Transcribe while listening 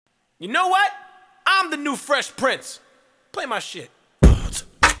You know what? I'm the new Fresh Prince. Play my shit. It's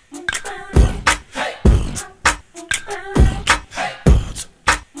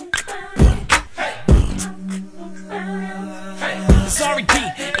Arie D,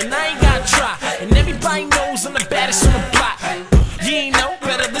 and I ain't gotta try. And everybody knows I'm the baddest on the block. You ain't know?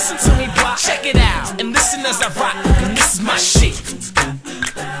 Better listen to me, boy. Check it out, and listen as I rock, cause this is my shit.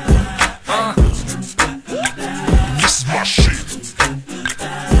 This is my shit.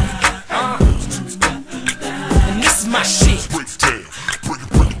 And this is my shit. Break it down, break it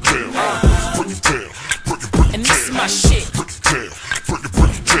down, break it down, break it down. And this is my shit. Break it down, break it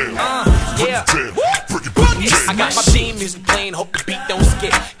down, yeah. break it down. I got my theme music playing, hope the beat don't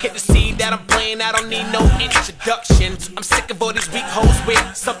skip. Get to see that I'm playing, I don't need no introduction. I'm sick of all these weak hoes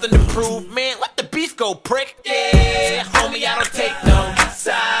with something to prove. Man, let the beef go, prick. Yeah, homie, I don't take no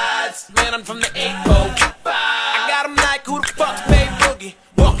sides. Man, I'm from the 805. I got them like, who the fuck's Babe Boogie?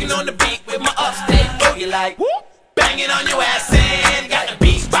 Walking on the beat with my upstate boogie like, whoop, banging on your ass and got the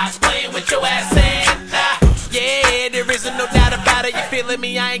beatbox playing with your ass and yeah, there isn't no doubt about it. You feeling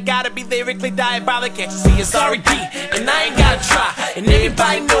me? I ain't gotta be lyrically diabolic. Can't you see it's Arie D? And I ain't gotta try. And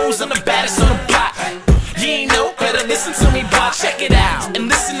everybody knows I'm the baddest on the block. You ain't know? Better listen to me, boy. Check it out and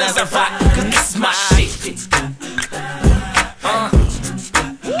listen as I rock, cause this is my shit.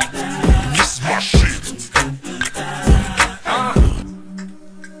 This is my shit.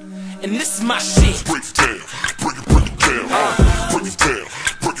 And this is my shit. Break it down, break it down, break it down,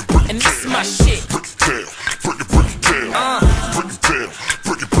 break it down. And this is my shit. Break it down, break it down, break it down,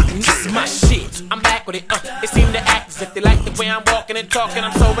 break it down. And this is my shit. I'm back with it. They seem to act as if they like the way I'm walking and talking.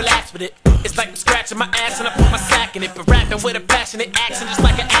 I'm so relaxed with it. It's like I'm scratching my ass and I put my sack in it. But rapping with a passionate accent just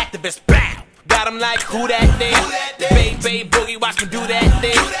like an activist. Bow! Got 'em like, who that there? Babe Boogie, watch me do that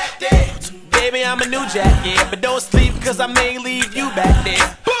there. Baby, I'm a new jack, yeah. But don't sleep, cause I may leave you back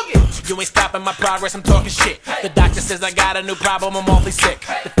there. Boogie! You ain't stopping my progress, I'm talking shit. The doctor says I got a new problem, I'm awfully sick.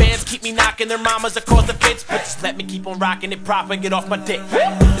 The fans keep me knocking their mamas that cause the fits. But just let me keep on rocking it proper and get off my dick.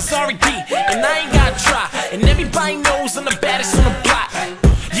 It's Arie D, and I ain't gotta try. And everybody knows I'm the baddest on the block.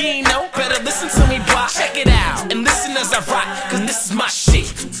 You ain't know? Better listen to me, boy. Check it out, and listen as I rock, cause this is my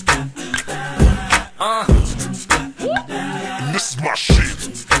shit. And this is my shit.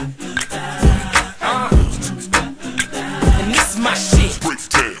 And this is my shit. Break it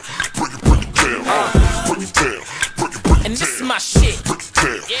down, break it down, break it down, break it down. And this is my shit. Break it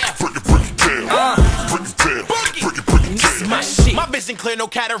down, Yeah. break it down, break it down, break it And this is my shit. My vision clear, no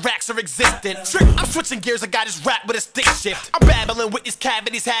cataracts are existent. Trick, I'm switching gears, I got this rap with a stick shift. I'm babbling with these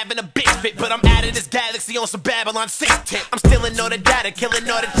cavities, having a big fit. But I'm out of this galaxy on some Babylon 6 tip. I'm stealing all the data, killing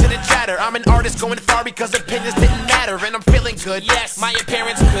all the chitter chatter. I'm an artist going far because opinions didn't matter. And I'm feeling good, yes, my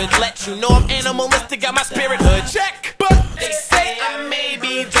appearance could let you know I'm animalistic, got my spirit hood. Check, but they say I may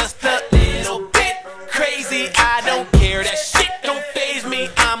be just a little bit crazy. I don't care, that shit don't faze me.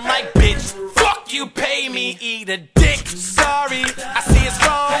 I'm like, bitch, fuck you, pay me, eat a dick. Sorry, I see it's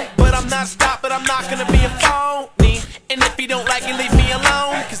wrong, but I'm not stopping, I'm not gonna be a phony. And if you don't like it, leave me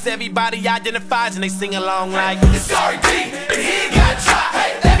alone, cause everybody identifies and they sing along like, it's Arie D, and he ain't gotta try.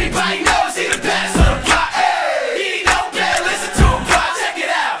 Hey, everybody knows he the best on the block. Hey, he ain't no better, listen to him rock. Check it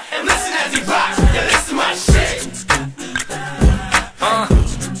out, and listen as he rocks. Yeah, this is my shit.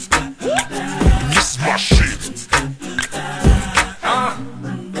 This is my shit.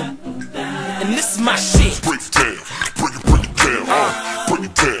 And this is my shit. Break it down, break it down, break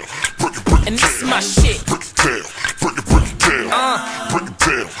it down, break it down. And this is my shit. Break it down, break it down, break it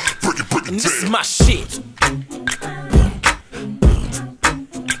down, break it down. And this is my shit.